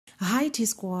Hi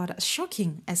T-Squad,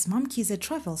 shocking as Mamkhize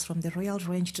travels from the Royal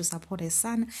Range to support her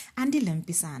son, Andy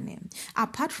Lempisane.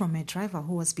 Apart from her driver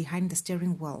who was behind the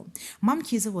steering wheel,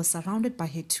 Mamkhize was surrounded by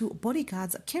her two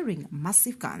bodyguards carrying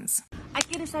massive guns. I'm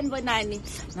here to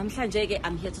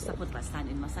support my son,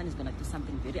 and my son is going to do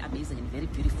something very amazing and very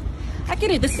beautiful.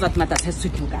 This is what matters has to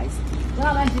do, guys.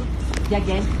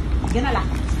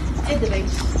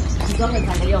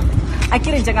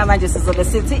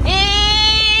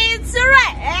 It's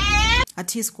right. A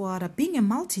T-Squad, being a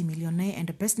multi-millionaire and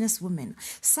a businesswoman,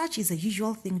 such is a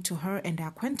usual thing to her and her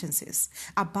acquaintances.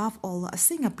 Above all,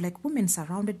 seeing a black woman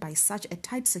surrounded by such a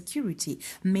tight security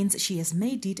means she has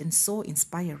made it and so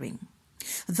inspiring.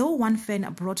 Though one fan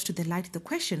brought to the light the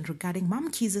question regarding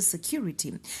Mamkhize's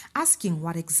security, asking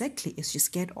what exactly is she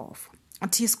scared of. A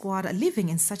T-Squad, living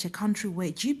in such a country where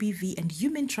GBV and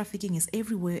human trafficking is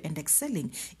everywhere and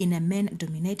excelling in a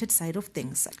man-dominated side of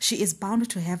things, she is bound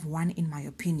to have one in my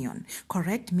opinion.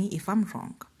 Correct me if I'm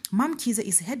wrong. Mamkhize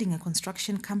is heading a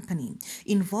construction company,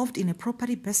 involved in a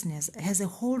property business, has a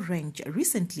whole range,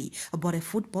 recently bought a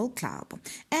football club,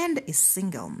 and is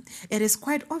single. It is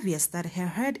quite obvious that her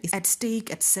head is at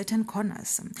stake at certain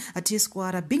corners. A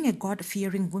T-Squad, being a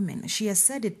God-fearing woman, she has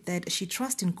said it that she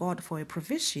trusts in God for a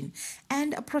provision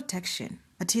and a protection.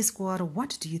 A T-Squad,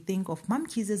 what do you think of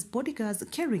Mamkhize's bodyguards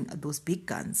carrying those big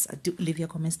guns? Do leave your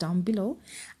comments down below.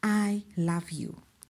 I love you.